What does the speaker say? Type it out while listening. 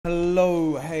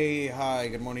Hi,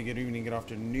 good morning, good evening, good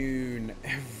afternoon,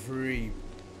 everybody.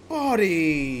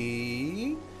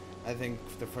 I think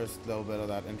the first little bit of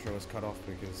that intro was cut off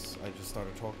because I just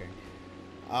started talking.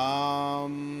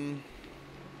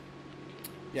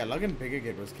 Yeah, Lug and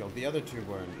Bigagit was killed. The other two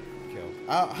weren't killed.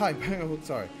 Hi,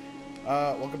 sorry.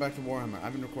 Welcome back to Warhammer. I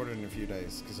haven't recorded in a few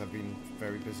days because I've been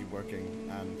very busy working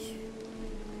and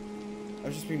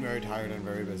I've just been very tired and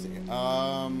very busy.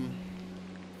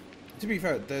 To be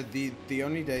fair, the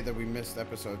only day that we missed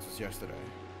episodes was yesterday.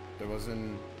 There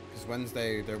wasn't, because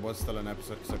Wednesday there was still an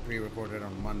episode because I pre-recorded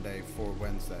on Monday for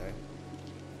Wednesday.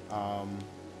 So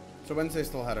Wednesday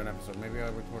still had an episode. Maybe I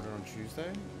recorded on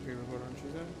Tuesday. Pre-recorded on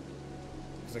Tuesday.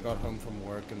 Because I got home from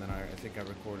work and then I think I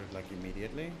recorded like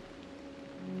immediately.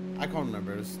 I can't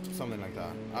remember. It's something like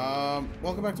that.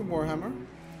 Welcome back to Warhammer.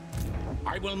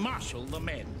 I will marshal the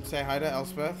men. Say hi to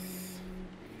Elspeth.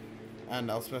 And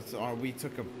Elspeth, we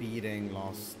took a beating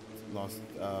last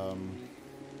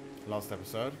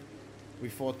episode. We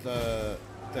fought the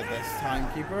Death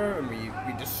Timekeeper and we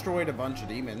destroyed a bunch of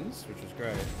demons, which was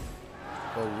great.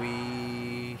 But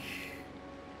we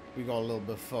got a little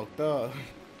bit fucked up.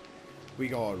 We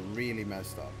got really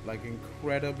messed up, like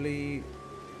incredibly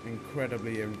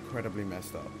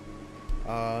messed up.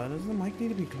 Does the mic need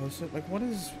to be closer? Like,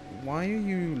 why are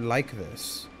you like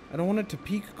this? I don't want it to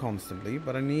peak constantly,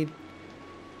 but I need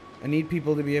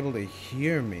people to be able to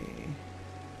hear me.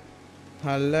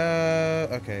 Hello?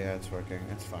 Okay, yeah, it's working.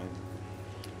 It's fine.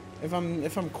 If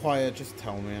I'm quiet, just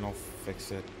tell me and I'll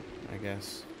fix it, I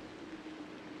guess.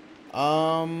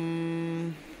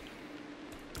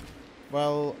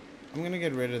 Well, I'm gonna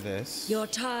get rid of this. Your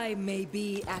time may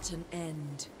be at an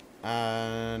end.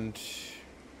 And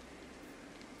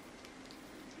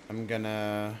I'm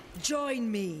gonna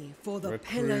join me for the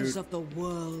pillars of the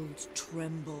world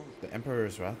tremble. The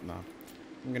Emperor's Wrath now.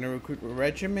 I'm gonna recruit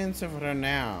regiments of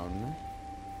renown.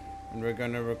 And we're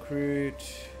gonna recruit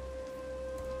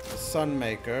the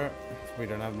Sunmaker. We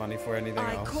don't have money for anything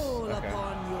else. I call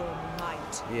upon your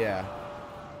might. Yeah.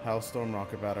 Hellstorm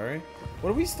Rocket Battery.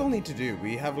 What do we still need to do?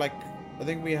 We have like, I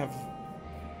think we have,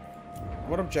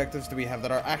 what objectives do we have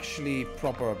that are actually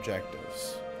proper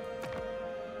objectives?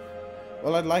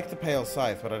 Well, I'd like the Pale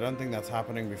Scythe, but I don't think that's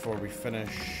happening before we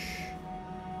finish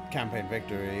Campaign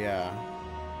Victory, yeah.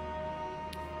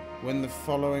 Win the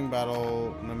following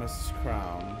battle, Nemesis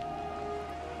Crown.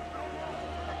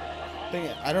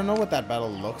 I don't know what that battle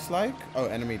looks like. Oh,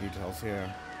 enemy details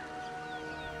here.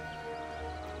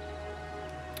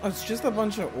 Oh, it's just a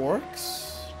bunch of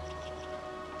orcs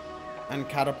and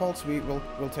catapults.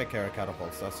 We'll take care of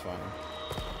catapults. That's fine.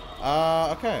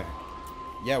 Okay.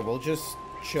 Yeah, we'll just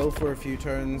chill for a few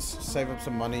turns, save up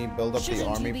some money, build up the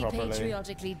army properly. Shouldn't you be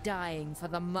patriotically dying for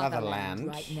the motherland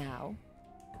right now?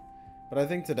 But I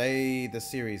think today the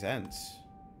series ends.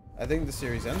 I think the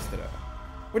series ends today,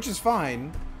 which is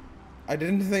fine. I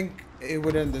didn't think it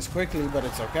would end this quickly, but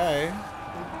it's okay.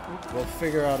 We'll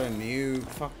figure out a new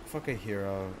fuck a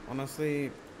hero.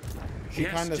 Honestly, she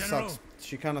kind of sucks.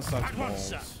 She kind of sucks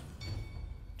balls.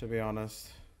 To be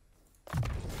honest,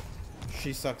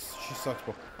 she sucks. She sucks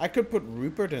balls. I could put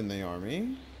Rupert in the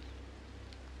army.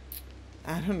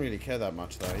 I don't really care that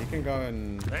much though. You can go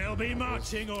and. They'll be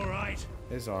marching, all right.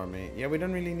 His army. Yeah, we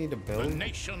don't really need to build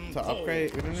to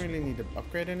upgrade. We don't really need to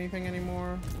upgrade anything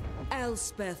anymore.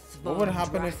 Elspeth Von What would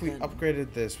happen Dracken. if we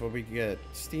upgraded this? Where we get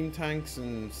steam tanks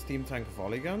and steam tank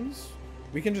volley guns?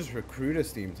 We can just recruit a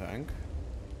steam tank.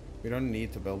 We don't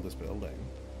need to build this building.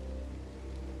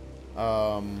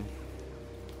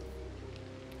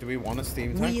 Do we want a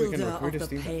steam tank? We can recruit a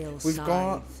steam tank.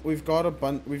 We've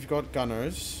got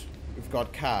gunners. We've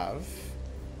got cav,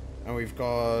 and we've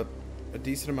got a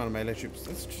decent amount of melee troops.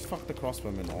 Let's just fuck the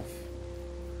crossbowmen off.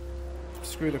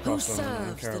 Screw the crossbowmen. I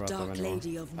don't care about them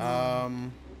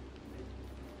anymore.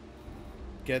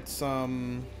 Get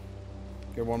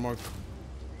one more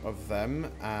of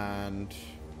them and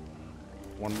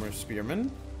one more spearman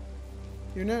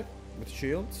unit with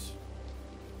shields.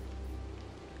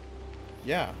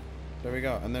 Yeah, there we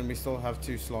go. And then we still have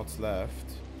 2 slots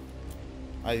left.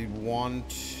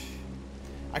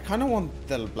 I kind of want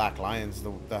the Black Lions,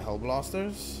 the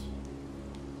Hellblasters,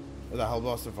 the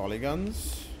Hellblaster volley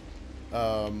guns,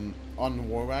 on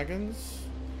war wagons,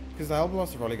 because the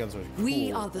Hellblaster volley guns are cool.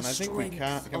 We are the and I think we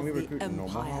can we recruit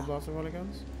normal Hellblaster volley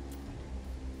guns?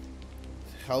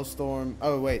 Hellstorm.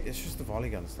 Oh wait, it's just the volley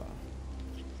guns though.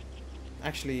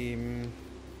 Actually, do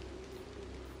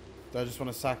I just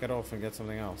want to sack it off and get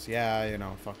something else? Yeah, you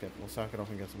know, fuck it. We'll sack it off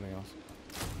and get something else.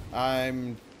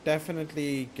 I'm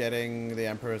definitely getting the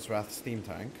Emperor's Wrath steam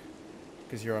tank,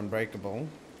 because you're unbreakable.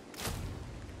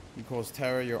 You cause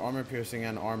terror, you're armor piercing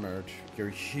and armored. You're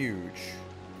huge.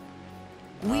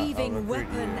 Weaving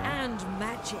weapon and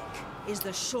magic is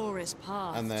the surest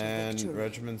path and then to victory.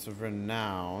 Regiments of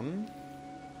Renown.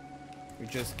 We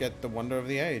just get the Wonder of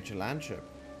the Age, a landship.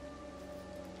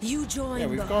 You join Yeah,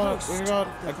 the we've got host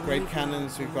a great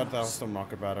cannons, we've got the Alstom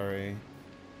rocket battery.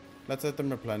 Let's let them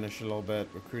replenish a little bit,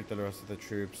 recruit the rest of the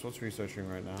troops. What's researching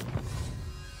right now?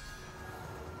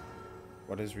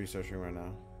 What is researching right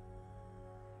now?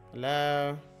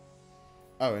 Hello?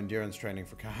 Oh, endurance training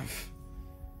for Cav.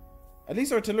 At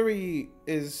least artillery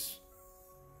is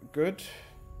good.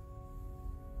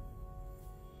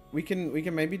 We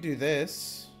can maybe do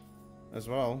this as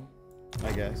well,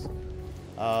 I guess.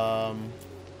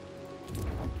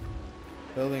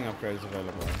 Building upgrades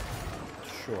available.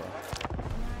 Sure.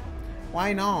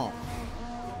 Why not?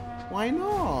 Why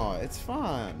not? It's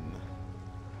fun.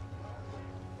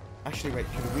 Actually, wait.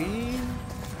 Can we?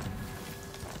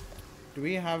 Do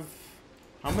we have?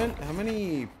 How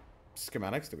many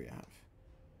schematics do we have?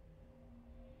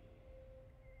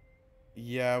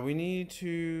 Yeah, we need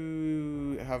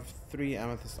to have 3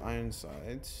 amethyst iron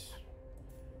sides.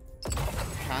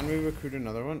 Can we recruit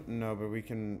another one? No, but we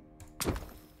can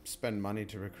spend money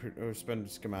to recruit, or spend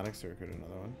schematics to recruit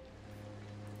another one.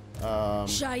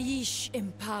 Shaiish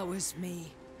empowers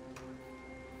me.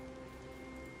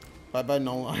 Bye-bye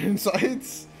null iron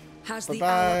sides. Has the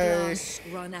Bye-bye. hourglass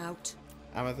run out?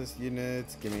 Amethyst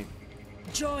units, gimme.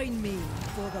 Join me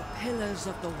for the pillars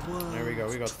of the world. There we go,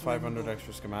 we got 500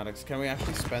 extra schematics. Can we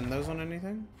actually spend those on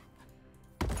anything?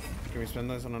 Can we spend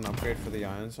those on an upgrade for the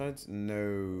iron sides?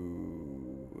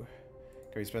 No.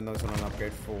 Can we spend those on an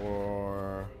upgrade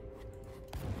for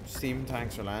steam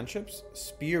tanks or landships?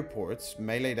 Spear ports,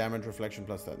 melee damage, reflection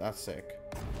plus that. That's sick.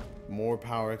 More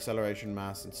power, acceleration,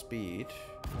 mass, and speed.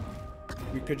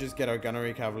 We could just get our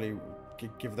gunnery cavalry,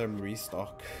 give them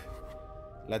restock.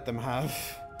 Let them have...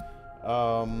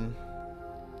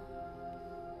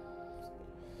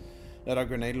 let our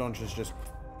grenade launchers just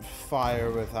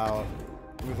fire with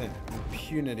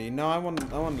impunity. No, I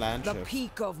want landships. The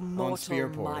peak of I want mortal spear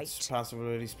ports. might. Passive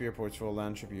ability spear ports for all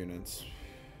landship units.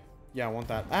 Yeah, I want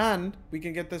that. And we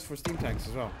can get this for steam tanks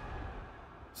as well.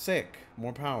 Sick.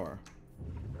 More power.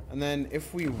 And then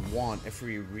if we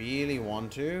really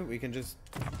want to, we can just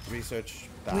research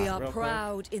that We are real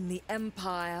proud in the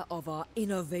empire of our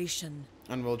innovation.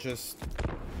 quick. And we'll just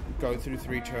go through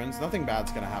 3 turns. Nothing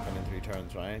bad's gonna happen in 3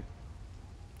 turns, right?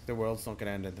 The world's not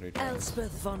gonna end in 3 turns.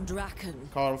 Elspeth Von Dracken,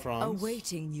 Carl Franz.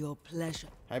 awaiting your pleasure.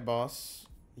 Hi, boss.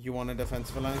 You want a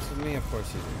defensive alliance with me? Of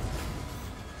course you do.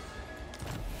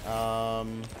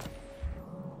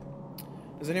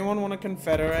 Does anyone want to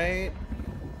confederate?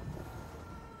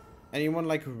 Anyone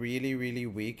like really, really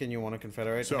weak and you want to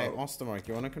confederate? So, hey, Ostermark,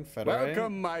 you want to confederate?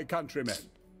 Welcome, my countrymen.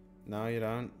 No, you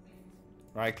don't.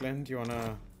 Reichland, you want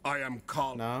to... I am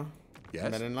called. No?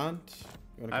 Yes? Meninland?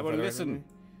 You wanna I will confederate with listen, me?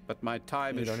 but my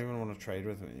time You is... don't even want to trade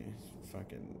with me.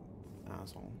 Fucking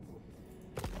asshole.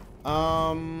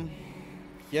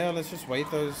 Yeah, let's just wait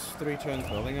those 3 turns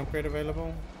building upgrade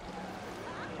available.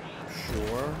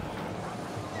 Sure.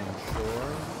 And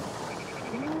sure.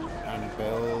 And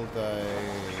build a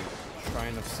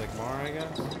Shrine of Sigmar, I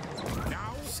guess.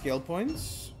 Now, Skill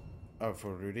points? Oh,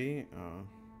 for Rudy?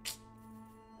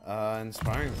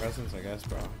 Inspiring presence, I guess,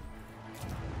 bro.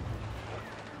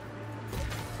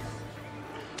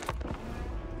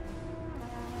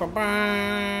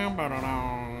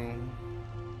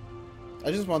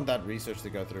 I just want that research to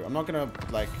go through. I'm not gonna,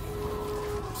 like,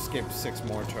 skip 6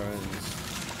 more turns.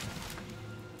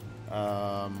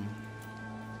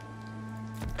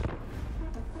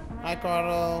 Hi,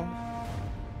 Carl.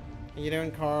 How you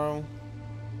doing, Carl?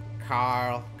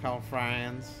 Carl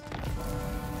Franz.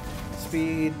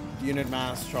 Speed, unit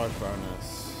mass, charge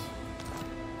bonus.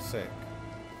 Sick.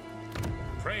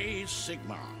 praise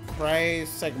Sigmar. Praise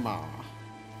Sigmar.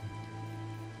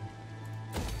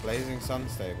 Blazing Sun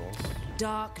Stables.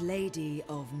 Dark Lady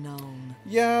of None.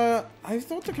 Yeah, I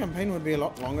thought the campaign would be a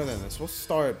lot longer than this. We'll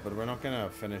start, but we're not gonna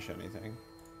finish anything.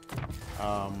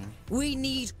 We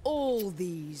need all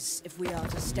these if we are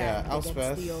to stand Yeah, against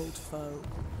Elspeth. the old foe.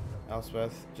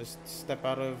 Elspeth, just step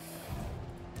out of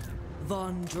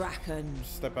Von Dracken.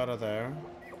 there.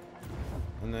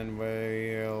 And then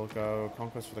we'll go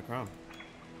Conquest for the Crown.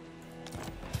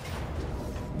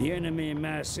 The enemy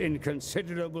mass in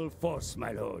considerable force,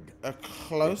 my lord. A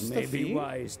close It may be defeat?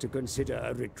 wise to consider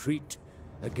a retreat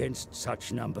against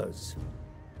such numbers.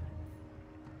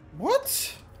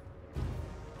 What?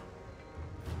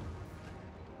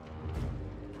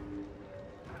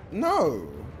 No.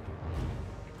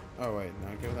 Oh wait,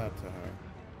 no, give that to her.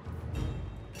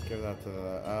 Give that to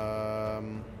the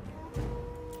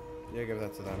Yeah, give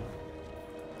that to them.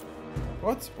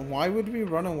 What? Why would we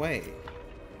run away?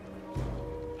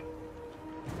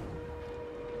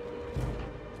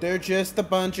 They're just a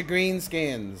bunch of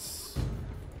greenskins.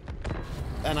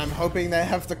 And I'm hoping they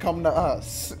have to come to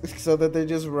us. So that they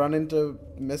just run into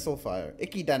missile fire.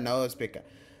 Icky da nose picker.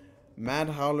 Mad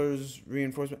Howler's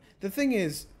reinforcement. The thing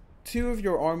is, 2 of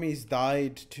your armies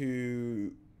died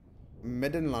to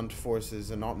Middenland forces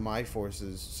and not my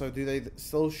forces. So do they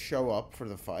still show up for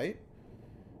the fight?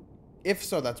 If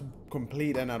so, that's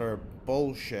complete and utter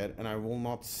bullshit, and I will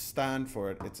not stand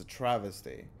for it. It's a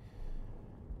travesty.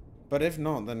 But if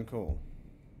not, then cool.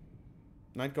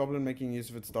 Night Goblin making use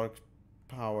of its dark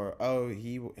power. Oh,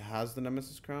 he has the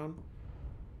Nemesis Crown?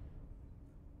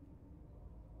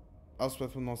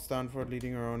 Elspeth will not stand for it,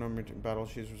 leading her own army to battle.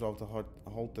 She is resolved to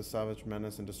halt the savage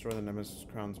menace and destroy the Nemesis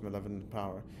Crown's malevolent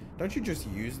power. Don't you just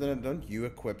use the... Don't you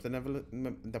equip the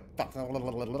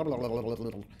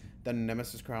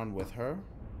Nemesis Crown with her?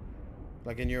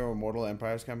 Like in your Immortal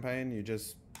Empires campaign, you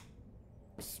just...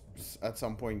 at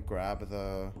some point grab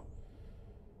the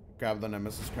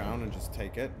Nemesis Crown and just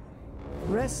take it.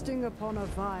 Resting upon a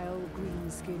vile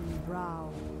greenskin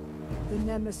brow, the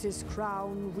Nemesis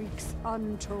Crown wreaks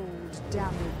untold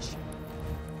damage,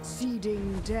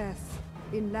 seeding death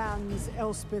in lands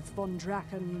Elspeth Von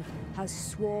Dracken has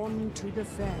sworn to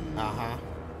defend.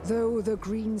 Though the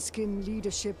greenskin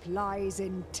leadership lies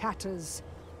in tatters,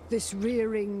 this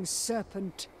rearing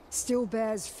serpent still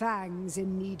bears fangs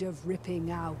in need of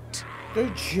ripping out. They're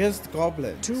just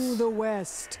goblins. To the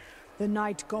west, the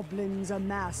night goblins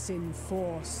amass in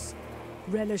force,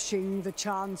 relishing the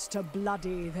chance to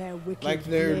bloody their wicked Like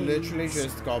they're blades. literally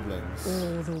just goblins.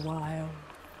 All the while,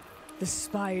 the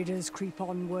spiders creep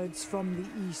onwards from the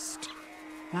east,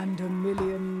 and a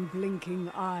million blinking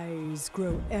eyes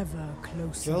grow ever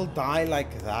closer. They'll die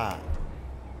like that.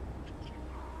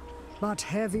 But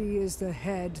heavy is the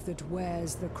head that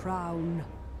wears the crown.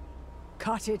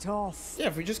 Cut it off. Yeah,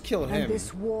 if we just kill him. And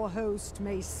this war host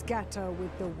may scatter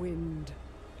with the wind.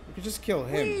 We could just kill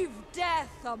him. We've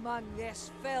death among this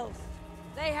filth.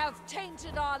 They have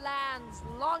tainted our lands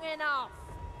long enough.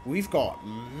 We've got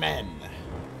men.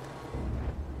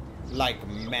 Like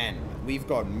men. We've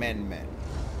got men.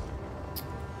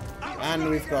 And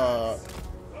we've got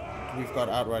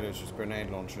outriders with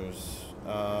grenade launchers.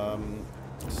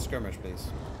 Skirmish, please.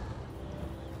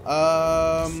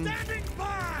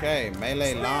 Okay,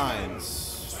 melee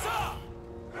lines.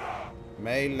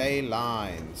 Melee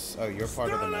lines. Oh, you're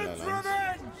part of the melee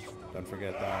lines. Don't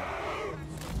forget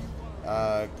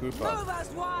that. Group up. Move as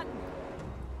one.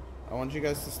 I want you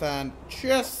guys to stand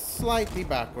just slightly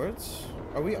backwards.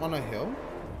 Are we on a hill?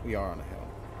 We are on a hill.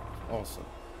 Awesome.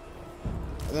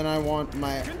 And then I want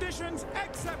my Conditions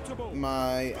acceptable.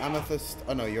 my amethyst.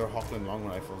 Oh no, you're Hochland long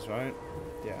rifles, right?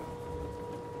 Yeah.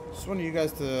 Just want you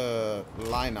guys to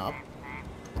line up,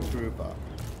 group up.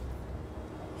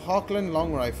 Hochland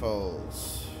long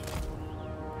rifles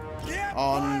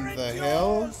on the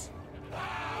hill,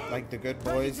 like the good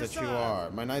boys that you are.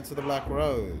 My Knights of the Black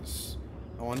Rose.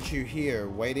 I want you here,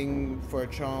 waiting for a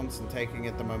chance and taking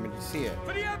it the moment you see it.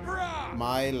 For the Emperor!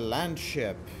 My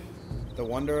landship, the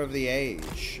wonder of the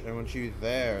age. I want you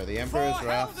there. The Emperor's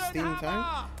Wrath steam tank.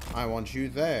 I want you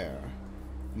there.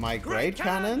 My great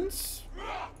cannons.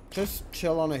 Just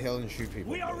chill on a hill and shoot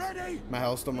people. We are please. ready. My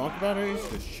Hellstorm rocket batteries.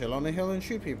 Just chill on a hill and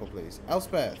shoot people, please.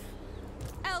 Elspeth,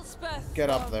 Elspeth get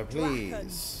up Von there, Dracken.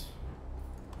 please.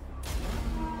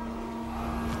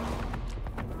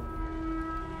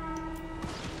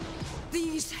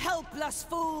 These helpless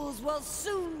fools will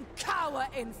soon cower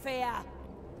in fear.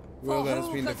 Will For that has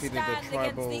who been could defeated the stand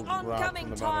tribal against the route from oncoming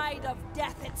the tide of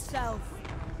death itself?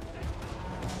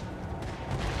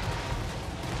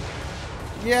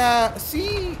 Yeah,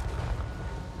 see,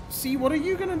 what are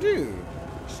you gonna do?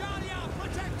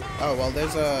 Oh well,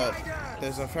 there's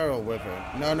a feral wyvern.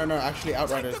 No, actually,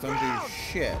 outriders don't do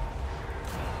shit.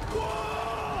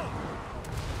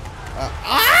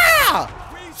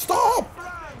 Stop!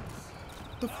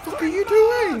 The fuck are you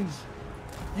doing?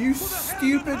 You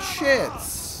stupid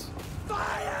shits!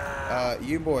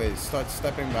 You boys, start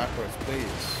stepping backwards,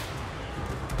 please.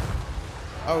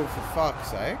 Oh, for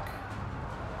fuck's sake.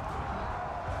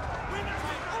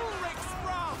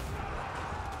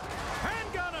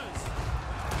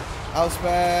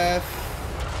 Elspeth.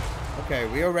 Okay,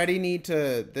 we already need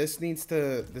to. This needs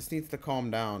to calm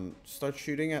down. Start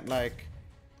shooting at like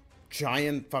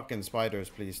giant fucking spiders,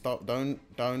 please. Stop.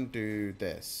 Don't do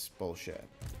this bullshit.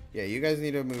 Yeah, you guys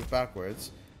need to move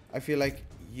backwards. I feel like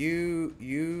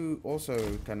you also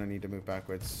kind of need to move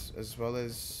backwards as well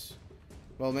as.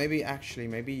 Well, maybe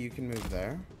you can move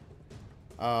there.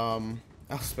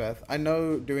 Elspeth, I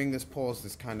know doing this pause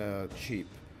is kind of cheap.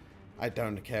 I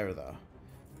don't care though.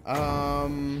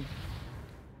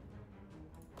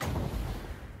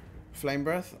 Flame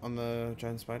breath on the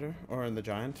giant spider or on the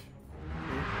giant.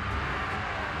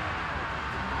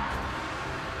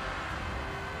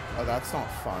 Oh, that's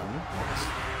not fun.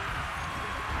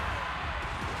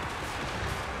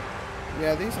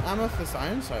 Yeah, these amethyst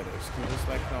ironsiders can just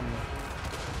like come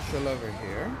chill over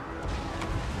here.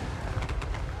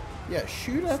 Yeah,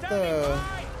 shoot at the.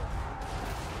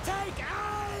 Take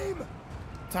aim!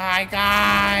 Take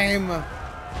aim!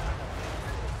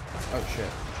 Oh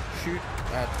shit. Shoot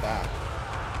at that.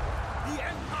 The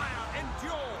Empire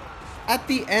endures! At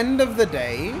the end of the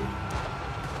day,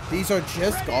 these are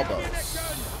just gobbos.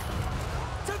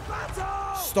 To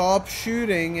battle! Stop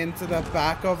shooting into the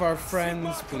back of our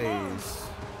friends, please.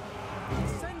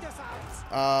 Send us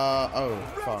out! Oh,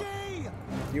 fuck. Ready!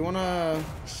 You wanna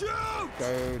Shoot!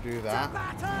 go do that?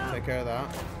 Take care of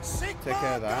that. Take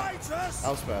care of that.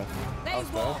 Elspeth. They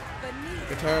Elspeth. walk beneath.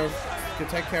 Could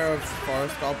take care of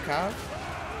Forest Gob Cav.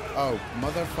 Oh,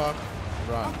 motherfuck.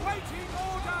 Run. Awaiting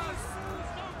orders!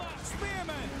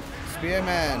 Spearmen!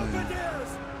 Spearmen. Bombardiers!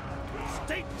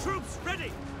 State troops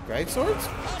ready! Great swords?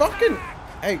 Fucking.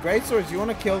 Hey, great swords, you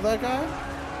wanna kill that guy?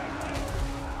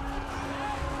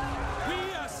 We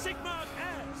are Sigmar's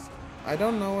heirs! I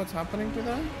don't know what's happening to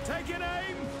them. Taking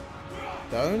aim!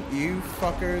 Don't you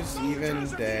fuckers even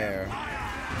dare.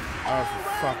 Oh,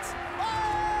 fuck.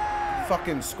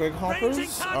 Fucking squig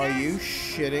hoppers? Are you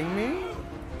shitting me?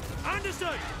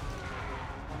 Understood!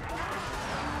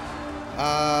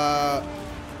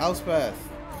 Elspeth,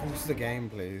 pause the game,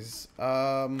 please.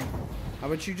 How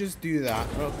about you just do that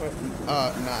real quick?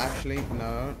 No, actually,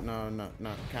 no.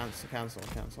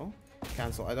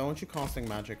 Cancel. I don't want you casting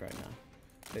magic right now.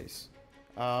 Please.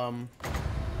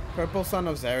 Purple Son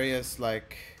of Zarius,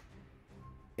 like,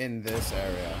 in this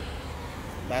area.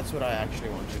 That's what I actually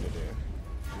want you to do.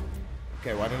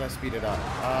 Okay, why did I speed it up?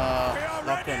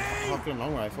 Lachlan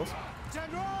long rifles.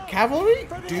 Cavalry,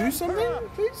 do something,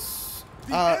 please?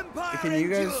 Can you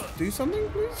guys do something,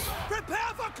 please?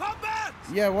 Prepare for combat!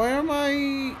 Yeah, why are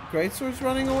my greatswords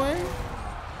running away?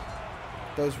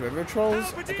 Those river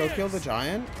trolls? Go kill the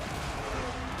giant.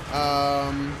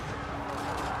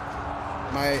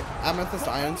 My amethyst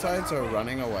ironsides are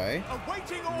running away.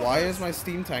 Why is my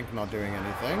steam tank not doing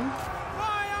anything?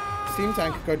 Steam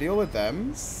tank, go deal with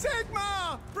them.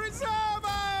 Sigma! Preserve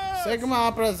us!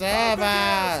 Sigma, preserve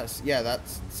us! Yeah,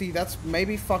 that's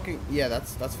maybe fucking, yeah,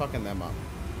 that's fucking them up.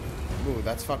 Ooh,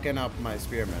 that's fucking up my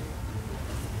spearmen.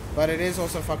 But it is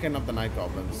also fucking up the night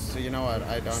goblins. So you know what,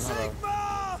 I don't have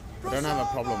a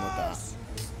problem with that.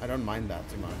 I don't mind that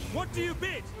too much. What do you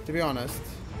bid? To be honest.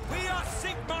 We are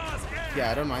Sigmar's heirs!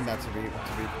 Yeah, I don't mind that to be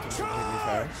completely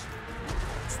fair.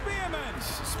 Spearmen!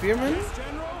 Spearmen? Yes,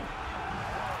 General.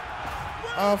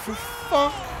 Oh, for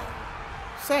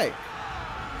fuck's sake.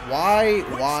 Why?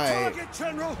 Target,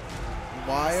 General?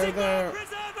 Why are there...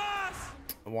 Preserve us!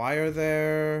 Why are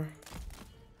there...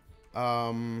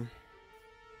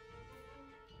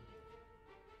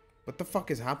 What the fuck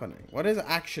is happening? What is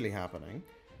actually happening?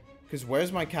 Because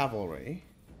where's my cavalry?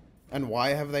 And why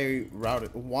have they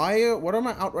routed? What are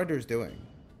my outriders doing?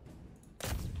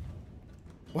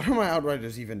 What are my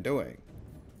outriders even doing?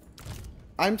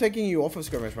 I'm taking you off of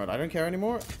skirmish mode. I don't care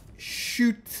anymore.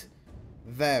 Shoot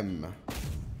them.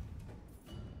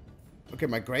 Okay,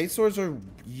 my greatswords are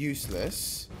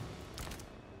useless.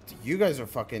 You guys are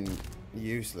fucking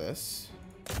useless.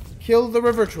 Kill the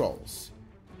river trolls.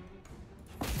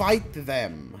 Fight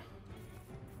them.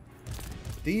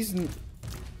 These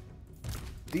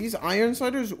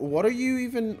ironsiders, what are you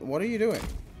doing?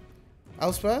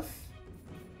 Elspeth?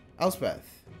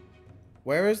 Elspeth.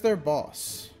 Where is their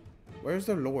boss? Where's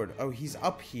their lord? Oh, he's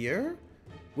up here?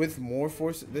 With more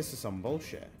force? This is some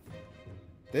bullshit.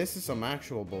 This is some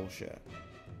actual bullshit.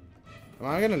 Am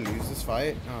I gonna lose this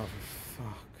fight? Oh,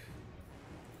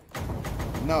 fuck.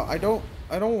 No, I don't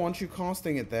want you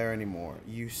casting it there anymore.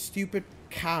 You stupid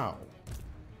cow.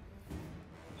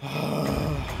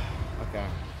 Okay.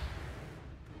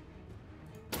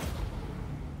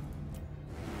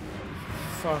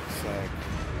 Fuck's sake.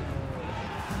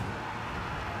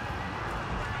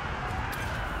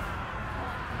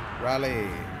 Rally.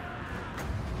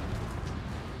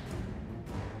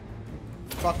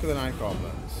 Fuck the night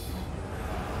goblins.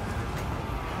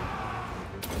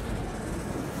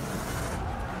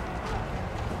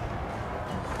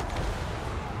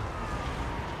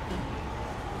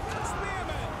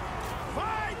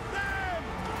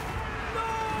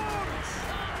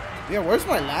 Yeah, where's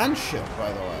my land ship,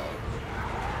 by the way?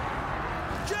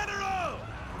 General!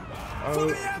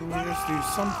 Oh, can you just do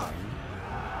something?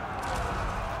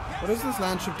 What is this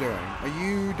landship doing? Are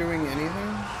you doing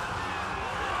anything?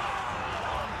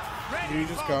 Can you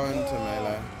just go into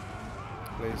melee,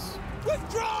 please?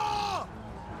 Withdraw!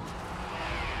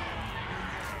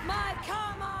 My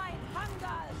carmine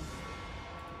hungers!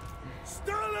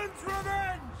 Sterling's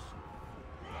revenge!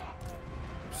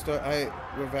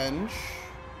 Revenge?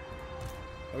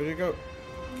 Where'd you go?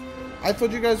 I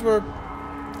thought you guys were...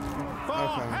 For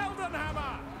Okay.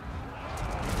 Heldenhammer!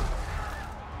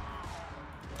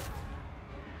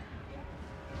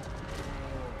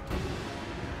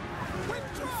 What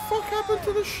the fuck happened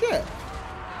to the ship?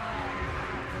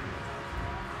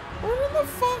 What in the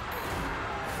fuck?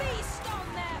 Feast on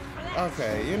their flesh!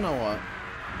 Okay, you know what?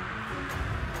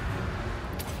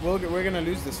 We're gonna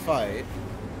lose this fight.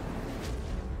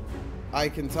 I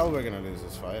can tell we're gonna lose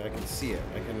this fight. I can see it.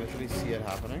 I can literally see it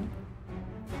happening.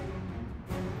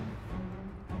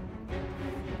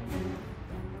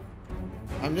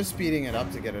 I'm just speeding it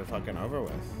up to get it fucking over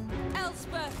with.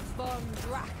 Elspeth Von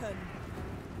Dracken.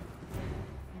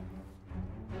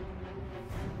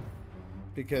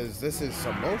 Because this is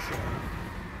some bullshit.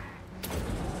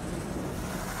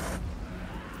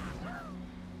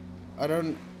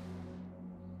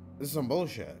 This is some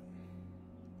bullshit.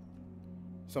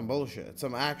 Some bullshit.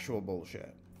 Some actual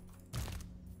bullshit.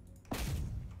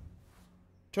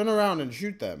 Turn around and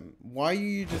shoot them. Why are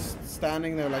you just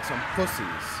standing there like some pussies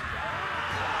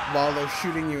while they're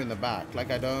shooting you in the back?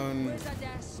 Like I don't...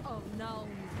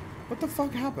 What the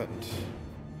fuck happened?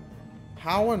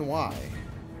 How and why?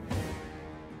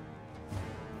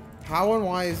 How and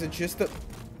why is it just that...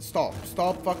 Stop.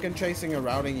 Stop fucking chasing a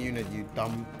routing unit, you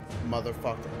dumb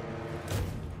motherfucker.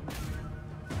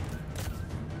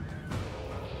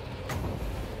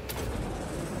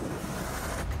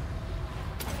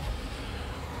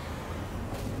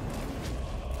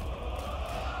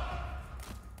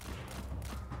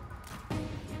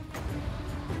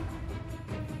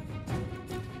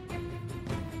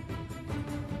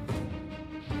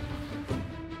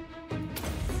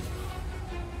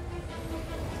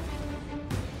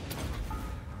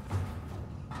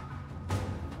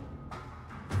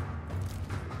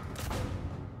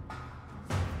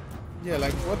 Yeah,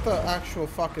 like, what the actual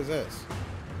fuck is this?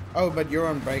 Oh, but you're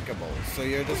unbreakable, so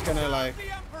you're just gonna, like,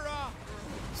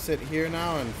 sit here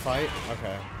now and fight?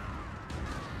 Okay.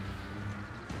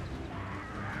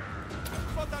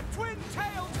 For the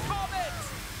twin-tailed comet!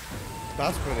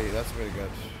 That's pretty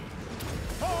good.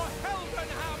 For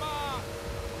Heldenhammer!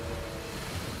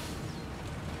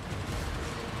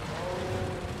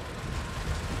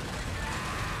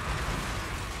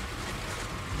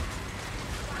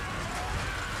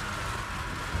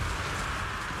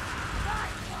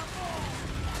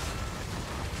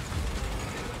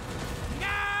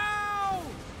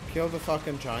 Kill the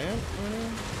fucking giant?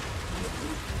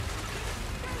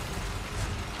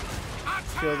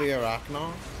 Kill the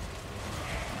arachno?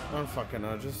 I don't fucking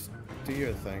know, just do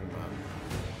your thing,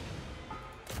 man.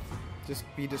 Just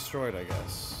be destroyed, I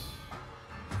guess.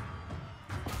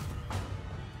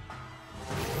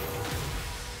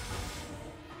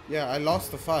 Yeah, I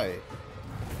lost the fight.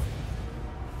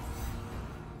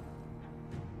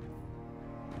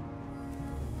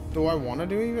 Do I want to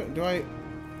do even? Do I...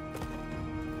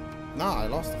 Nah, I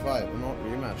lost the fight. I'm not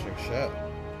rematching shit.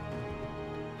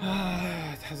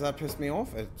 Has that pissed me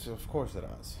off? Of course it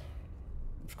has.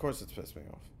 Of course it's pissed me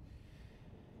off.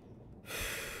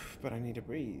 But I need to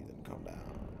breathe and calm down,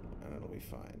 and it'll be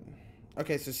fine.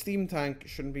 Okay, so Steam Tank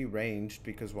shouldn't be ranged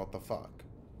because what the fuck?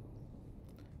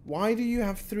 Why do you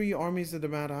have 3 armies of the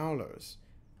Mad Howlers?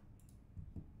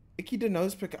 Icky the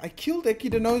Nosepicker. I killed Icky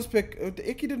the Nosepicker.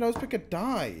 Icky the Nosepicker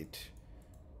died.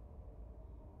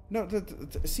 No,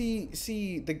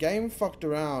 see, the game fucked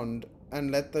around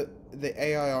and let the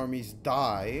AI armies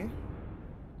die.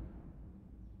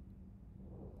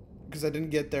 Because I didn't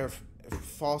get there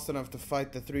fast enough to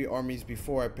fight the 3 armies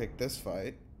before I picked this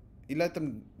fight. He let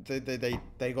them,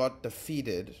 they got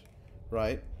defeated,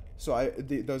 right? So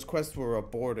those quests were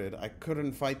aborted. I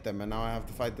couldn't fight them, and now I have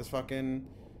to fight this fucking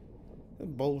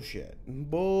bullshit.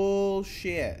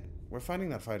 Bullshit. We're fighting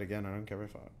that fight again. I don't care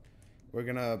if I... We're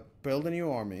gonna build a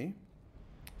new army,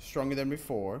 stronger than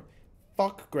before.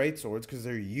 Fuck greatswords because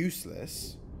they're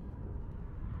useless.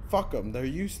 Fuck them, they're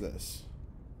useless.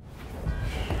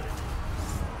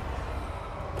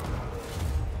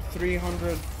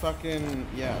 300 fucking...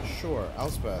 Yeah, sure.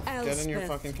 Elspeth, get in your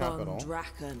fucking capital. Von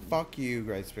Dracken. Fuck you,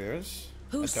 Great Spears.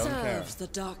 Who I don't care. serves the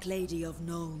Dark Lady of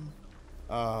Nome?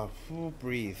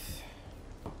 Breathe.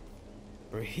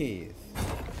 Breathe.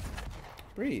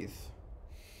 Breathe.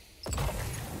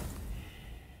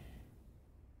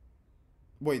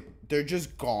 Wait, they're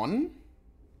just gone?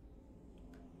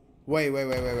 Wait.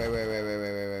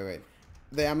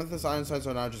 The Amethyst Ironsides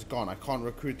are now just gone. I can't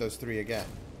recruit those 3 again.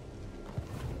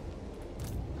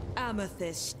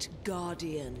 Amethyst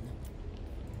Guardian.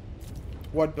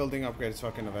 What building upgrade is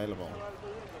fucking available?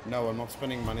 No, I'm not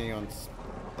spending money on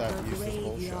that The useless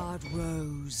bullshit. Graveyard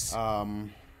Rose.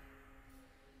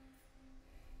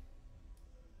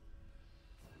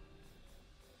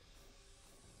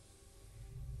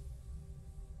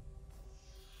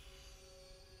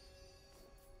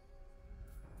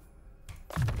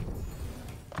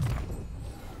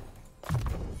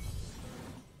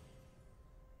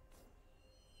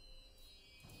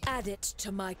 Add it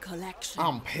to my collection.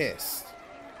 I'm pissed.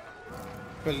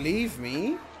 Believe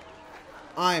me,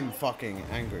 I'm fucking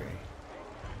angry.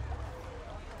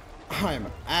 I'm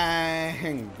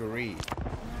angry.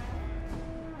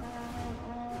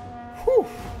 Whew.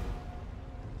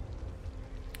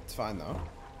 It's fine though.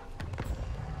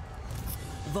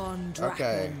 Von Dracken.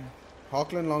 Okay.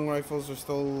 Hawkland long rifles are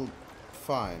still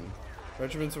fine.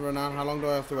 Regiments of Renown, how long do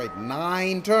I have to wait?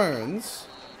 9 turns?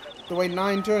 To wait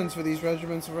 9 turns for these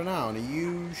Regiments of Renown. Are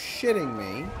you shitting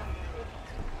me?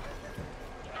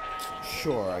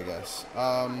 Sure, I guess.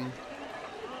 I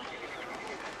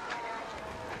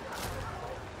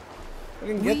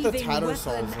can get the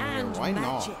Tattersalls in here. Why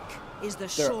not?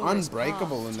 They're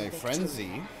unbreakable in their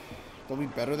frenzy. They'll be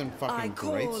better than fucking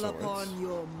great swords. I call upon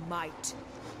your might.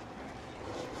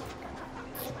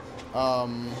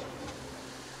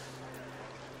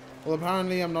 Well,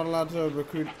 apparently I'm not allowed to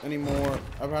recruit anymore.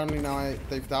 Apparently now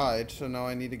they've died, so now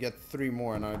I need to get 3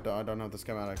 more, and I don't have the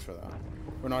schematics for that.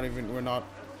 We're not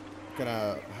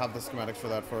gonna have the schematics for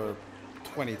that for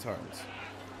 20 turns.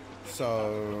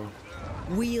 So,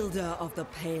 Wielder of the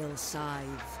Pale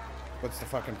Scythe. what's the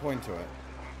fucking point to it?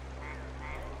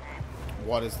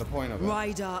 What is the point of it?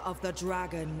 Rider of the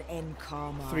Dragon in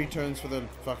Karma. 3 turns for the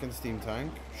fucking steam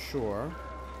tank. Sure.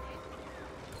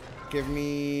 Give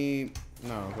me...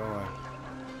 No, go away.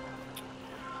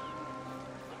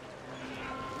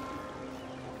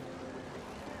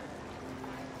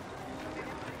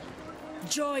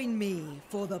 Join me,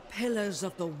 for the pillars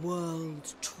of the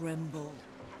world tremble.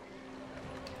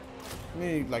 I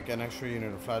need like an extra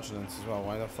unit of flagellants as well.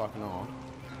 Why the fuck not?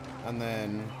 And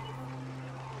then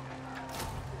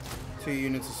 2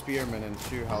 units of spearmen and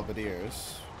 2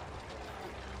 halberdiers.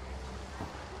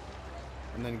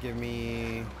 And then give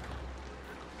me...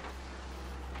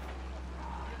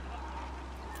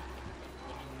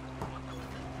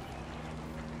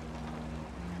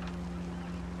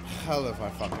 Hell if I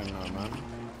fucking know, man.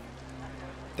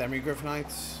 Demigriff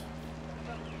Knights.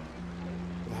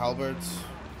 With halberds.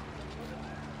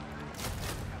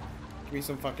 Give me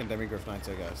some fucking Demigriff Knights,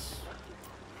 I guess.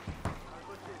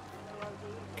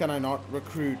 Can I not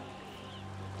recruit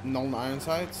Nuln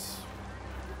Ironsides?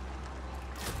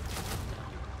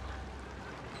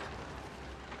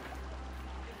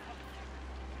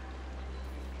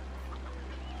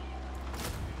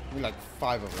 Give me like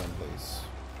 5 of them, please.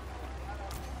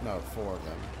 No, 4 of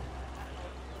them.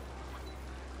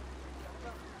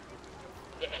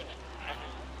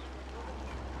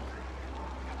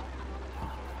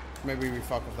 Maybe we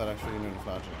fuck with that extra unit of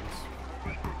flagellants.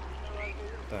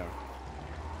 There.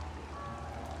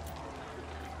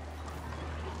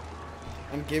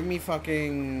 And give me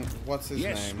fucking... What's his name?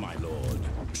 Yes, my lord.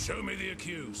 Show me the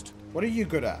accused. What are you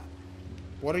good at?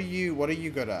 What are you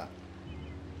good at?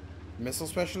 Missile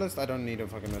specialist? I don't need a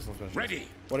fucking missile specialist. Ready.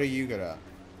 What are you good at?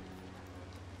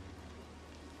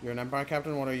 You're an Empire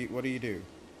Captain? What do you do?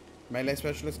 Melee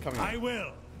specialist? Come here. I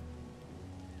will.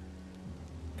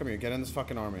 Come here, get in this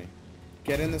fucking army.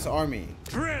 Get in this army.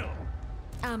 Drill.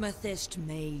 Amethyst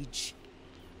Mage.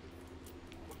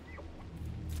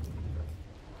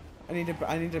 I need to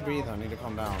breathe. I need to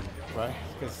calm down, right?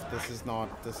 Because this is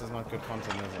not good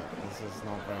content, is it? This is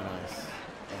not very nice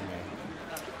of me.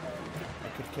 I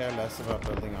could care less about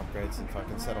building upgrades and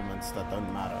fucking settlements that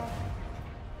don't matter.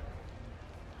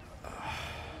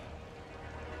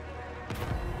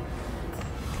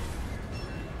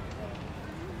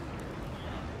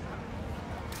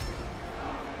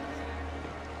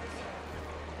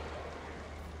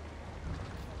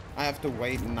 I have to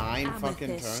wait 9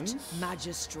 fucking turns?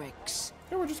 Magistrix.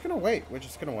 Yeah, we're just gonna wait. We're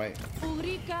just gonna wait.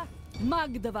 Ulrika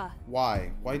Magdava.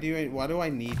 Why? Why do I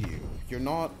need you? You're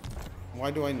not... Why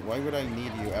would I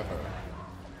need you ever?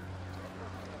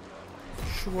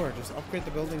 Sure, just upgrade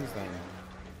the buildings then.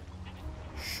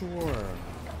 Sure.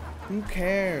 Who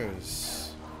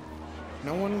cares?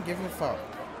 No one give a fuck.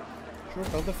 Sure,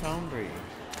 build a foundry.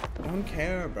 I don't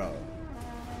care, bro.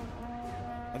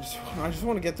 I just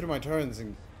want to get through my turns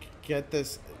and get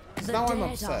this The now I'm dead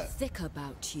are upset. thick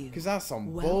about you. Because that's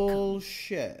some Welcome.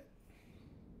 bullshit.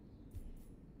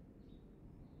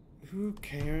 Who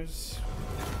cares?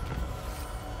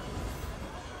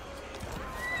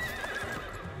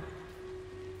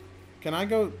 Can I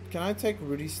take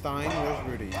Rudy Stein? Where's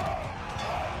Rudy?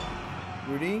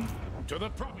 Rudy? To the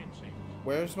provinces.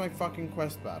 Where's my fucking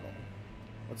quest battle?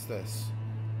 What's this?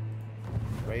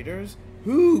 Raiders?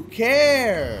 Who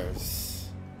cares?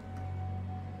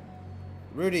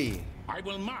 Rudy, I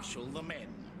will marshal the men.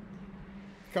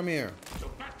 come here. To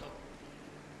battle.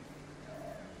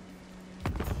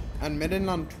 And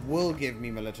Middenland will give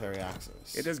me military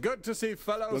access. It is good to see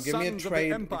fellow You'll give me a sons of the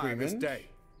trade Empire this agreement. day.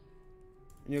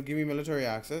 And you'll give me military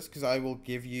access, because I will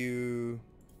give you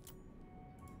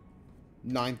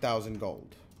 9,000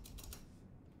 gold.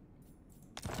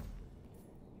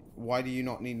 Why do you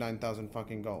not need 9,000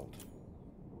 fucking gold?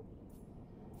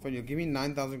 Fine, you'll give me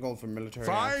 9,000 gold for military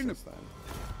Fine. access then.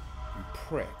 You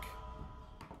prick.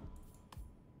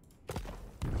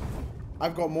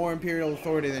 I've got more Imperial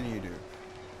authority than you do.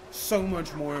 So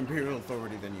much more Imperial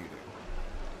authority than you do.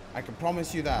 I can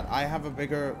promise you that. I have a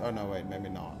bigger... Oh, no, wait. Maybe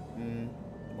not.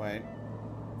 Wait.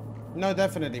 No,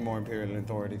 definitely more Imperial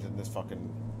authority than this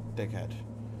fucking dickhead.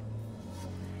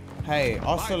 Hey,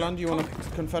 Osterland, you want to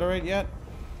confederate yet?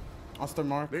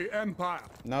 Ostermark? The Empire.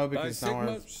 No, because Thy now our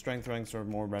sigmas- strength ranks are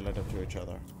more relative to each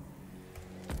other.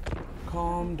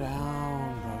 Calm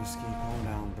down, broski. Calm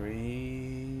down.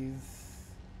 Breathe.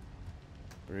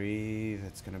 Breathe.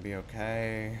 It's gonna be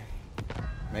okay.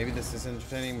 Maybe this is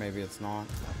entertaining. Maybe it's not.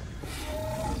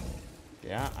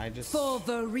 Yeah, I just... For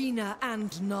Verena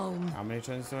and Nuln. How many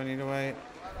turns do I need to wait?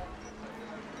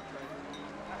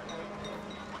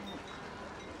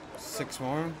 6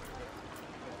 more.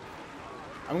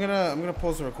 I'm gonna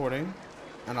pause the recording,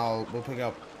 and we'll pick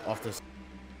up off this.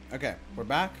 Okay, we're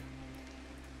back.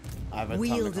 I've had time to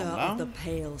Wielder calm of down. the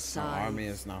pale Our side. army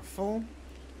is now full,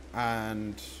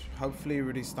 and hopefully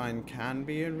Rudy Stein can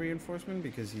be in reinforcement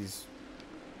because he's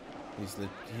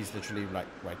literally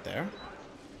right there.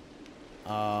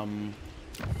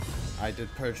 I did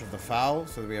Purge of the Foul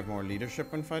so that we have more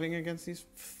leadership when fighting against these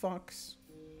fucks.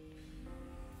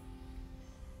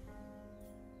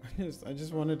 I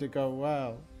just wanted to go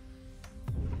well.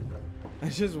 I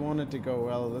just wanted to go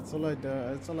well. That's all I do.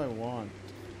 That's all I want.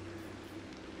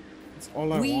 That's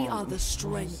all I want. We are the I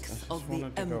strength just of the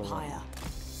wanted to go well. Empire.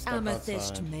 Step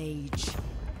Amethyst outside. Mage.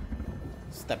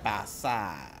 Step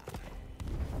outside.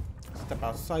 Step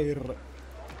outside.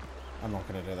 I'm not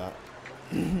gonna do that.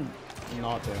 I'm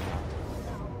not doing that.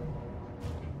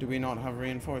 Do we not have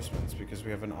reinforcements because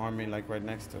we have an army like right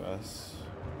next to us?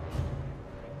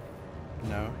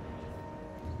 No.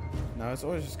 No, it's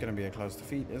always just gonna be a close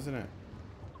defeat, isn't it?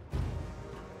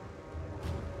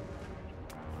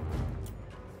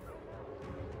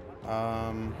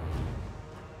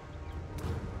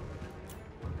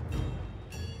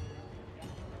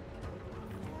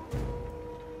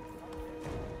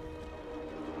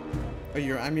 Are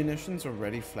your ammunitions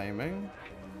already flaming?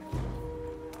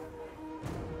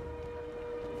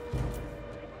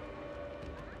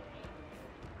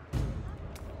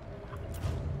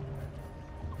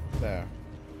 There.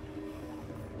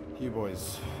 You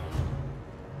boys.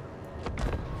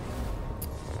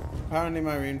 Apparently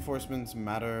my reinforcements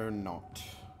matter not.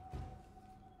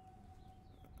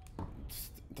 It's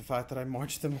the fact that I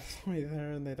marched them all the way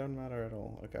there and they don't matter at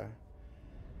all. Okay.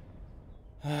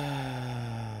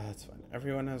 That's fine.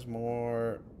 Everyone has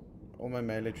more... All my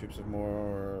melee troops have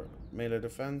more melee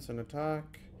defense and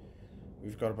attack.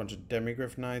 We've got a bunch of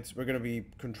Demigryph Knights. We're going to be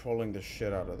controlling the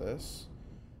shit out of this.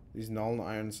 These Nuln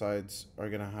Ironsides are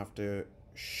going to have to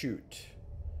shoot.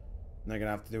 And they're going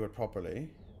to have to do it properly.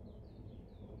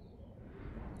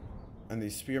 And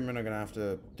these Spearmen are going to have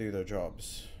to do their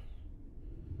jobs.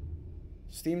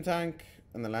 Steam Tank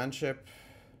and the Landship.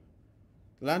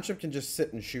 The Landship can just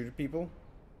sit and shoot at people.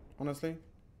 Honestly.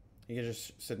 You can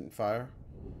just sit and fire.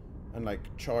 And like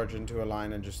charge into a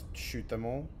line and just shoot them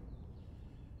all.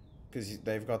 Because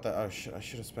they've got that... Oh shit, I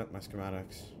should have spent my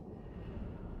schematics.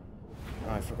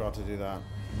 Oh, I forgot to do that.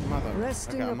 Mother.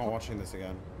 Okay, I'm not watching this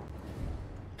again.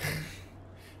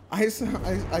 I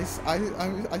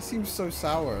seem so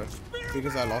sour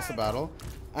because I lost a battle.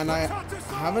 And I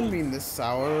haven't been this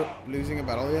sour losing a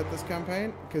battle yet this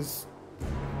campaign. Because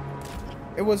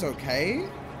it was okay.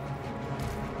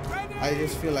 I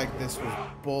just feel like this was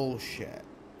bullshit.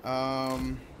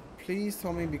 Please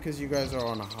tell me because you guys are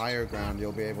on a higher ground,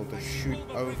 you'll be able to shoot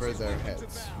over their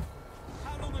heads.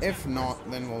 If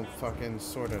not, then we'll fucking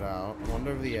sort it out.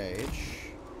 Wonder of the Age.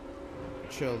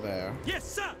 Chill there. Yes,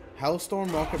 sir.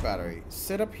 Hellstorm Rocket Battery.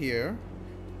 Sit up here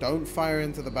Don't fire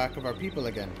into the back of our people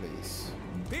again, please.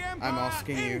 The Empire I'm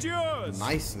asking you endures.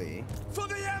 nicely For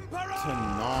the Emperor! to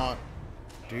not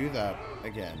do that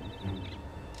again.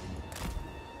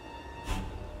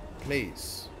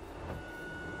 Please.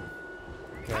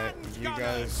 Okay, you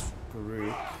guys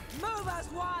group. Move as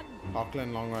one!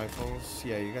 Auckland long rifles.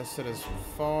 Yeah, you guys sit as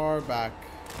far back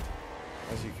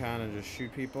as you can and just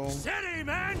shoot people. Steady,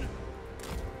 men!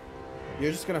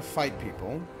 You're just gonna fight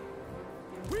people.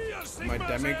 We are My Sigma's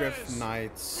Demigryph heirs.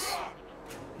 Knights.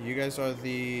 You guys are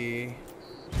the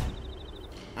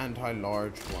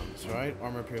anti-large ones, right?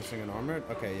 Armor piercing and armored.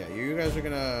 Okay, yeah, you guys are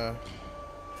gonna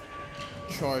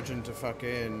charge into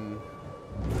fucking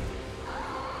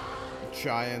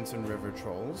giants and river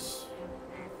trolls.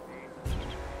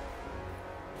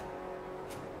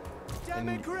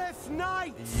 Demigryph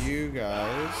Knights! You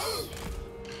guys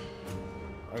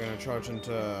are gonna charge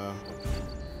into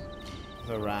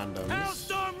the randoms.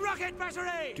 Hellstorm rocket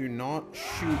battery! Do not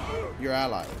shoot your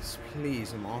allies.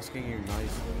 Please, I'm asking you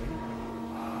nicely.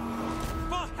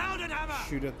 For Heldenhammer!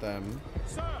 Shoot at them.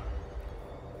 Sir!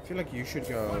 I feel like you should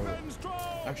go... Weapons drawn!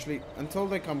 Actually, until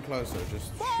they come closer,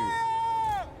 just shoot.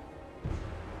 Fire!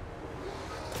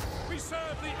 We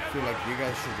serve the I feel Emperor! like you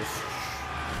guys should just...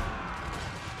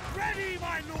 Ready,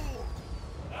 my lord!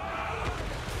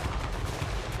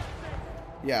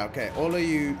 Yeah, okay. All of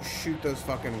you shoot those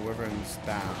fucking wyverns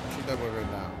down. Shoot that wyvern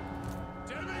down.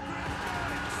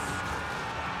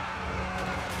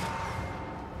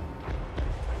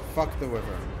 Fuck the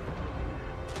wyvern.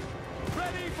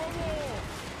 Ready for war!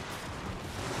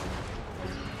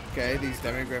 Okay, these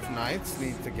Demigryph Knights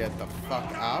need to get the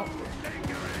fuck out.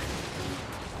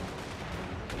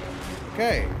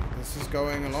 Okay, this is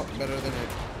going a lot better than it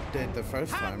did the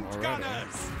first time already.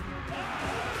 Gunners!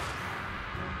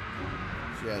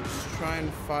 So yeah, just try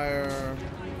and fire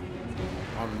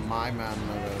on my man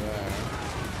over there.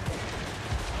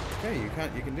 Okay,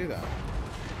 you can do that.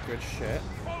 Good shit.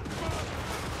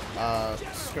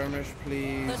 Skirmish,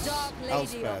 please. The Dark Lady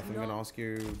Elspeth, of I'm gonna ask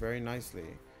you very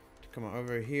nicely to come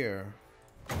over here.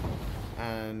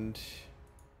 And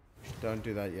don't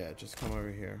do that yet, just come over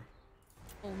here.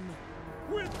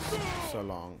 So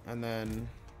long. And then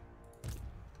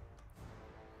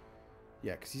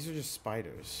yeah, because these are just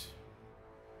spiders.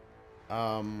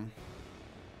 I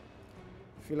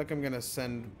feel like I'm gonna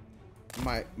send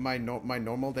my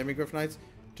normal Demigryph Knights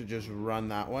to just run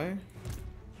that way.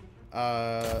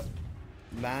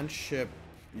 Land ship,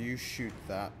 you shoot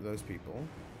those people.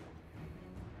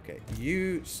 Okay,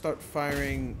 you start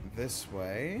firing this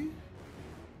way.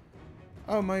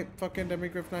 Oh, my fucking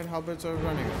Demigryph Knight halberds are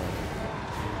running away.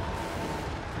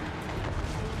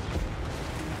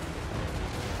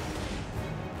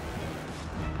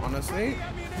 Honestly,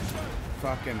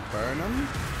 fucking burn them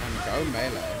and go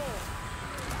melee.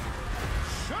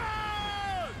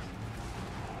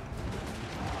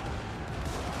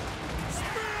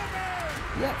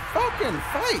 Yeah, fucking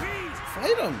fight!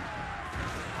 Fight them!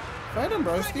 Fight them,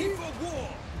 broski!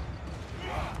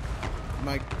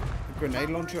 My grenade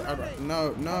launcher out.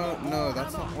 No,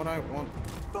 that's not what I want.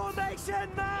 Formation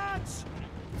match!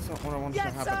 That's not what I want to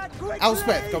Yes, happen. sir, quickly!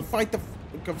 Elspeth, go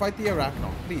fight the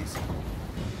Arachnon, please.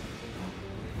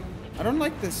 I don't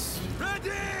like this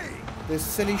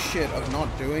silly shit of not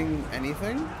doing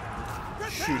anything.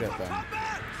 Shoot at them.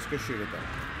 Just go shoot at them.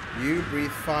 You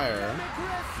breathe fire.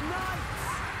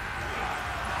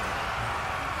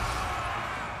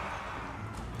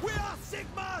 We are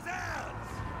Sigma's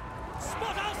heirs!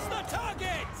 Spot us the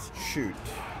target! Shoot.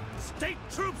 State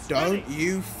troops Don't ready!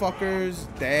 you fuckers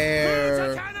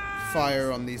dare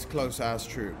fire on these close-ass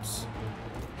troops.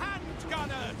 Hand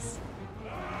gunners!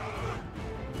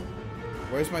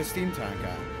 Where's my steam tank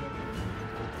at?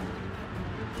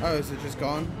 Oh, is it just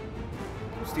gone?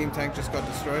 Steam tank just got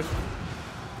destroyed?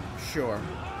 Sure.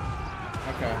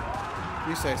 Okay.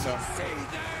 You say so.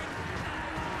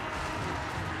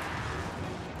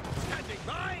 Standing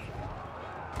by!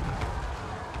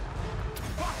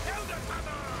 For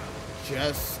Heldenhammer!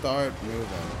 Just start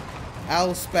moving.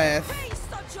 Elspeth,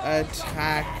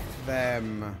 attack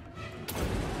them.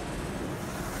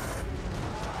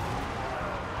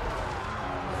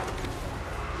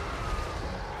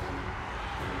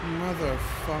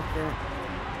 Motherfucker.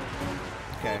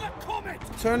 Okay.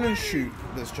 Turn and shoot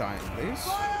this giant, please.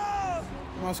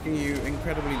 I'm asking you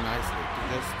incredibly nicely to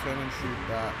just turn and shoot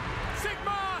that.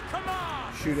 Sigma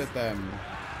command! Shoot at them.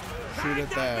 Shoot at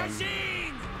them.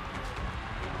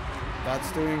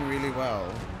 That's doing really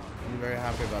well. I'm very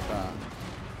happy about that.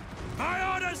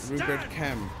 My orders Rupert stand!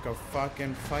 Kemp, go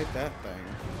fucking fight that thing.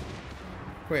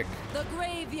 Quick. The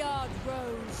graveyard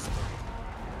rose.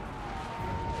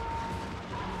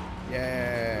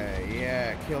 Yeah,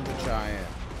 yeah. Kill the giant.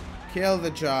 Kill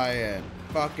the giant.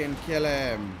 Fucking kill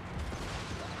him.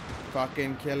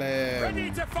 Fucking kill him.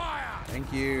 Ready to fire!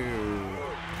 Thank you.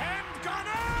 Hand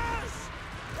gunners!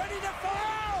 Ready to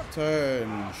fire!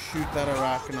 Turn. Shoot that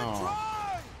arachno.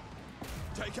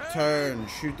 Take aim! Turn.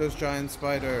 Shoot those giant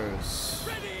spiders.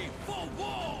 Ready for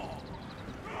war!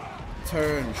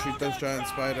 Turn. Shoot those giant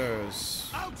spiders.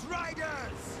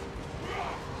 Outriders!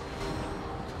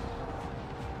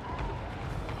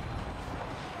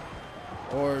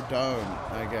 Or don't,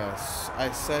 I guess.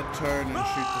 I said turn and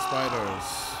shoot the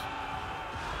spiders.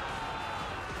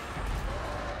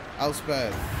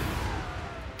 Elspeth.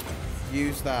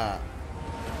 Use that.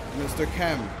 Mr.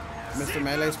 Kem. Mr.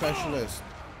 Melee Specialist.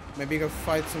 Maybe go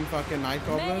fight some fucking night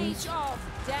goblins. Mage of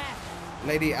death.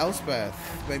 Lady Elspeth.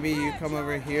 Maybe you come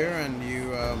over here and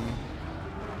you,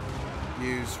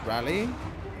 use rally.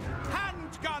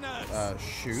 Hand gunners!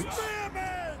 Shoot.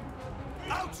 Spearmen!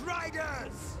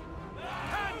 Outriders!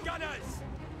 Hand gunners!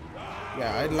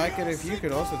 Yeah, I'd like it if you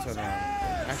could also turn around.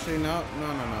 Actually, no.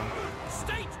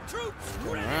 State troops!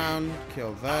 Turn around,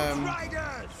 kill them.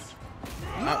 Outriders!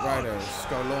 Outriders,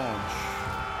 go launch.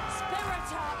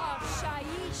 Spiritor of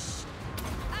Shaiish.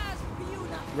 As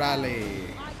beautiful. Rally.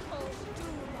 I call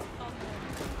doom upon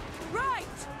them.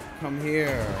 Right. Come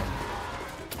here.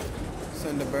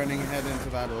 Send a burning head into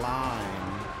that line.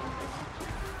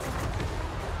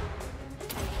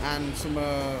 And some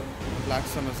Black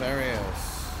Summer's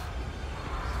areas.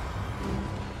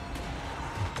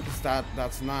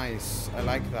 That's nice. I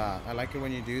like that. I like it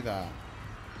when you do that.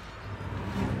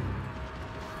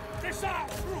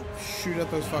 Shoot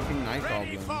at those fucking night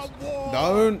goblins.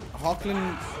 Don't.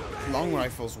 Hawkland long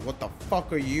rifles. What the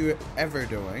fuck are you ever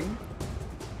doing?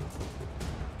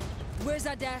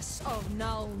 Wizardess of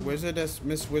Nuln. Wizardess,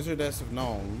 Miss Wizardess of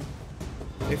Nuln.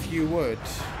 If you would.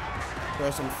 There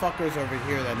are some fuckers over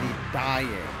here that need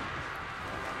dying.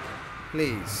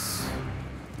 Please.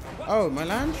 Oh, my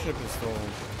landship is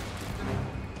stalled.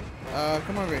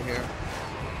 Come over here.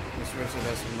 Miss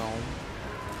Wizardess of Nuln.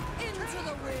 Into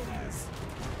the winds.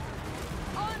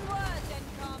 Onward and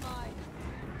Carmine.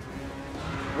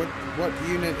 What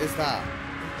unit is that?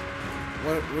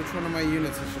 Which one of my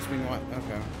units has just been what?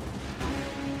 Okay.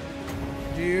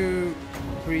 Do you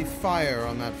breathe fire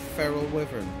on that feral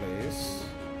wyvern, please?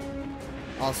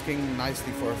 Asking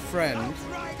nicely for a friend.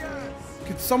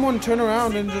 Could someone turn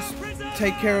around and just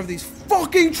take care of these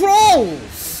fucking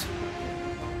trolls?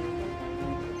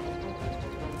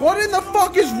 What in the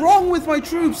fuck is wrong with my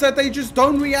troops that they just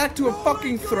don't react to a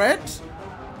fucking threat?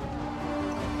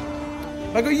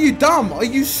 Like, are you dumb? Are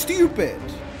you stupid?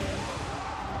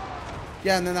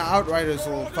 Yeah, and then the Outriders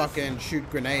will fucking shoot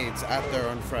grenades at their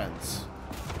own friends.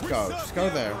 Go. Just go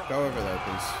there. Go over there,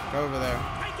 please. Go over there.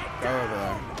 Go over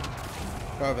there.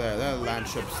 Go over there. The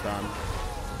landship's done.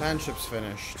 Landship's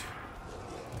finished.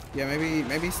 Yeah,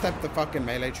 maybe step the fucking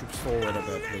melee troops forward a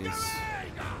bit, please.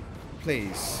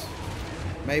 Please.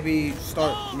 Maybe you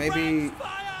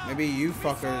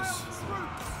fuckers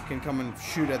can come and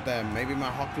shoot at them. Maybe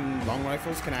my Hawkland long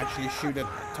rifles can actually shoot at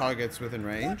targets within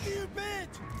range.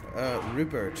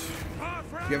 Rupert,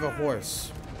 you have a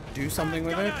horse. Do something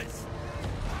with it.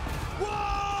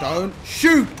 Don't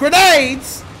shoot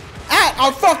grenades at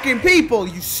our fucking people,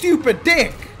 you stupid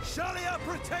dick! Shalia,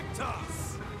 protect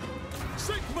us!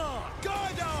 Sigma,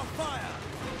 guide our fire!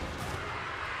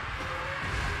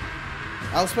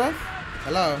 Elspeth?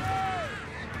 Hello?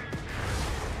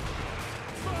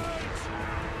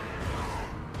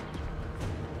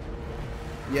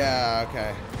 Yeah,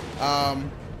 okay. How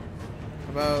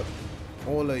about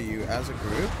all of you as a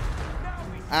group?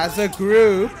 As a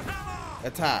group,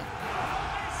 attack.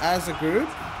 As a group,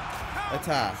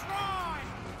 attack.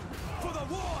 For the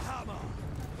Warhammer!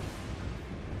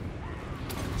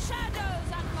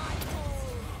 Shadows at my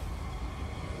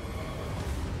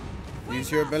call. Use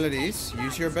your abilities.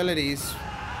 Use your abilities. Oh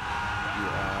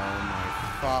my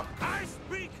fuck. I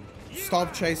speak!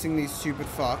 Stop chasing these stupid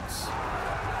fucks.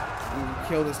 And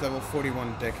kill this level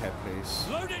 41 dickhead, please.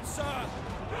 Load it, sir!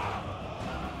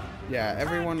 Yeah,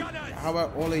 everyone. How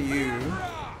about all of you?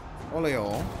 All of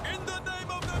y'all. In the name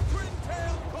of the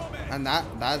twin-tailed comet! And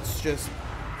that's just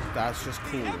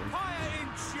cool. Empire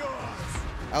ensures!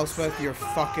 Elspeth, you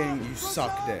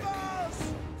suck dick.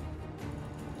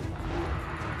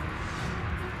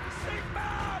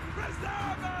 Sigma,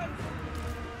 preserve us!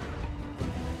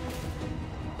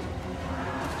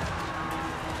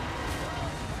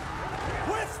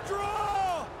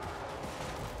 Withdraw!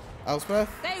 Elspeth,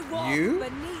 They walk you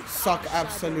beneath suck our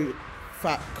absolute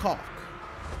fat cock.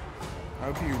 I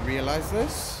hope you realize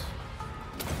this.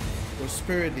 Your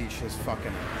spirit leech is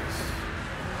fucking ass.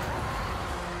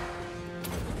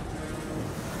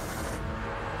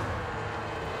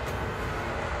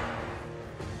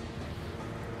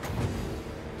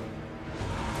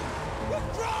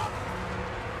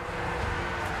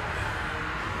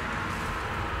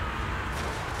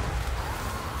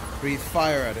 Breathe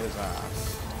fire at his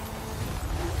ass.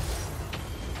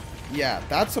 Yeah,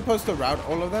 that's supposed to rout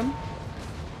all of them.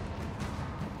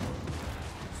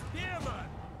 Spearman!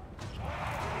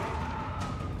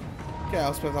 Okay,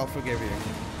 Elspeth, I'll forgive you.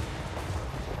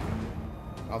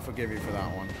 I'll forgive you for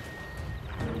that one.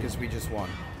 Because we just won.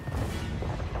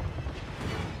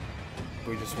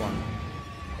 We just won.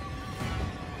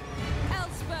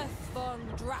 Elspeth Von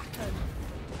Dracken.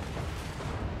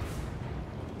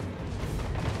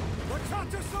 The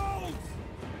Tattersouls!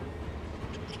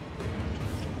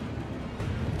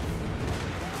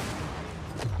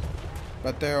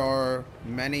 But there are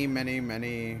many, many,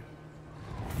 many...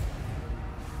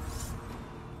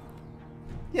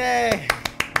 Yay!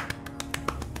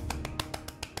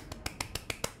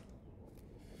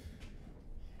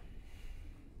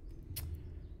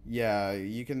 Yeah,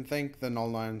 you can thank the Null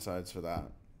Nine Sides for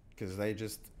that. Because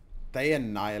they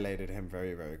annihilated him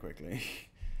very, very quickly.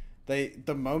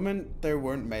 The moment there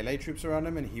weren't melee troops around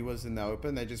him and he was in the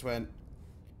open, they just went...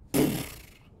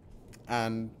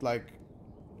 and, like,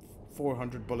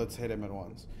 400 bullets hit him at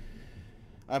once.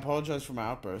 I apologize for my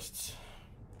outbursts.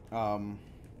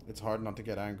 It's hard not to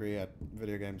get angry at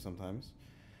video games sometimes.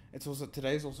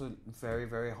 Today's also very,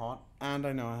 very hot, and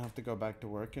I know I have to go back to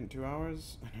work in 2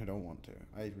 hours, and I don't want to.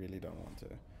 I really don't want to.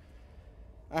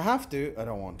 I have to, I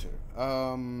don't want to.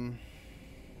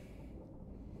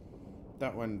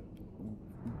 That went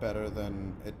better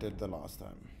than it did the last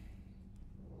time.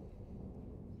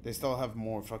 They still have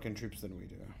more fucking troops than we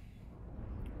do.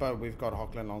 But we've got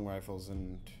Hochland long rifles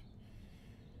and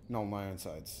Null Iron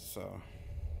Sides, so...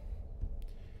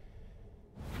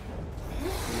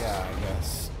 yeah, I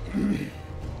guess.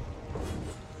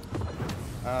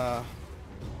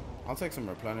 I'll take some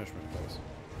replenishment, please.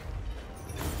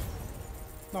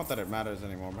 Not that it matters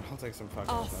anymore, but I'll take some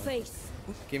fucking Our replenishment. faith.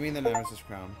 Give me the Nemesis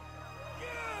Crown.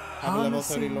 Have a level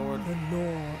 30 Harnessing Lord. the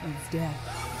law of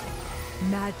death.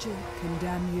 Magic and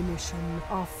ammunition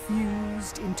are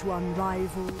fused into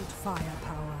unrivaled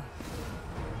firepower.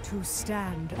 To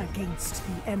stand against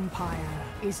the Empire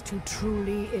is to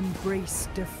truly embrace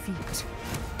defeat.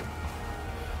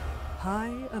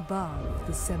 High above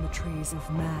the cemeteries of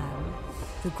man,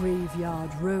 the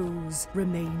graveyard rose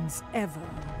remains ever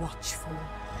watchful.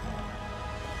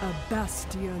 A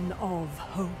bastion of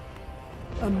hope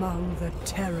among the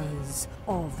terrors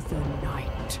of the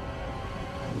night.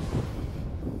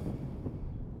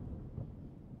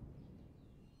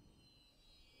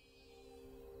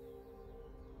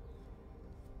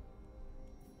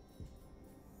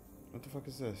 What the fuck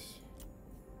is this?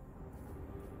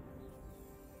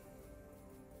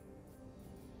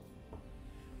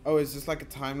 Oh, is this like a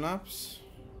time lapse?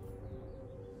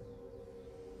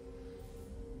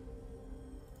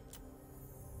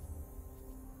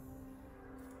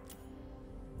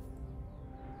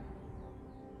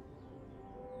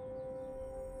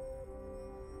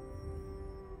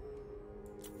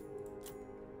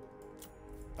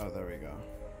 Oh, there we go.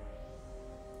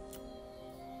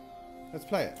 Let's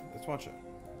play it. Let's watch it.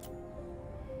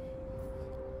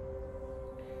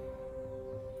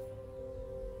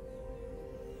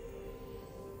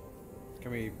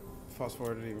 Can we fast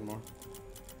forward it even more?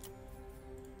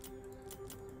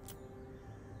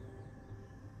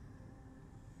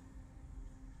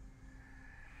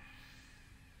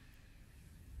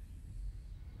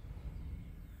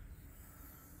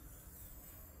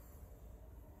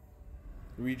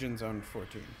 Region zone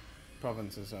 14.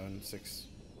 Provinces zone 6.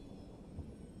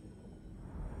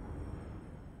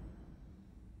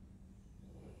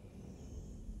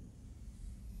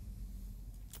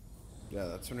 Yeah,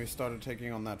 that's when we started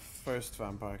taking on that first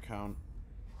vampire count.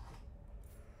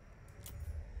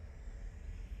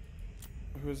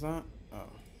 Who is that? Oh.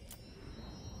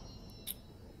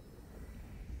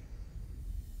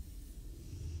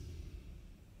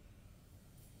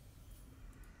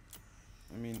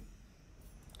 I mean,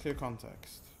 clear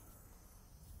context.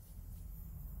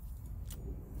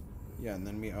 Yeah, and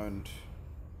then we owned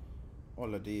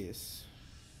all of these.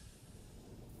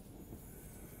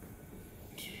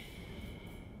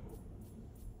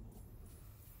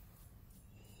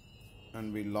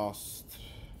 And we lost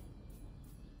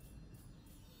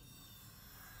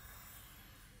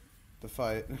the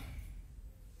fight.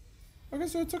 Okay,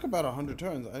 so it took about 100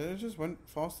 turns. It just went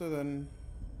faster than...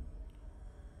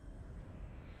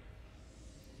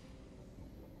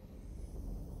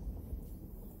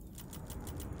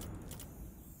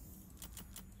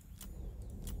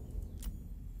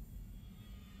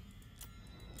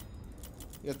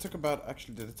 Yeah, it took about...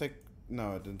 Actually, did it take...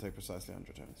 No, it didn't take precisely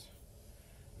 100 turns.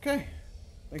 Okay.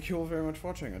 Thank you all very much for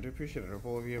watching. I do appreciate it. I hope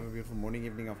all of you have a beautiful morning,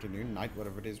 evening, afternoon, night,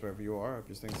 whatever it is, wherever you are. I hope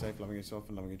you're staying safe, loving yourself,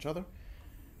 and loving each other.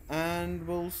 And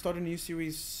we'll start a new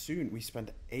series soon. We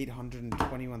spent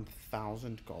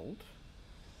 821,000 gold.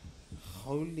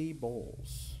 Holy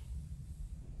balls.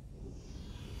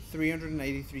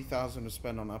 383,000 was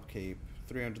spent on upkeep.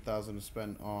 300,000 was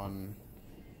spent on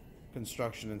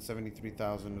construction, and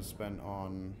 73,000 was spent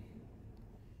on...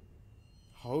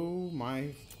 Oh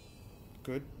my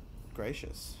good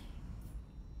gracious.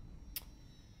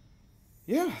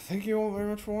 Yeah, thank you all very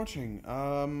much for watching.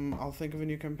 I'll think of a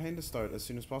new campaign to start as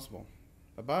soon as possible.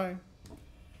 Bye-bye.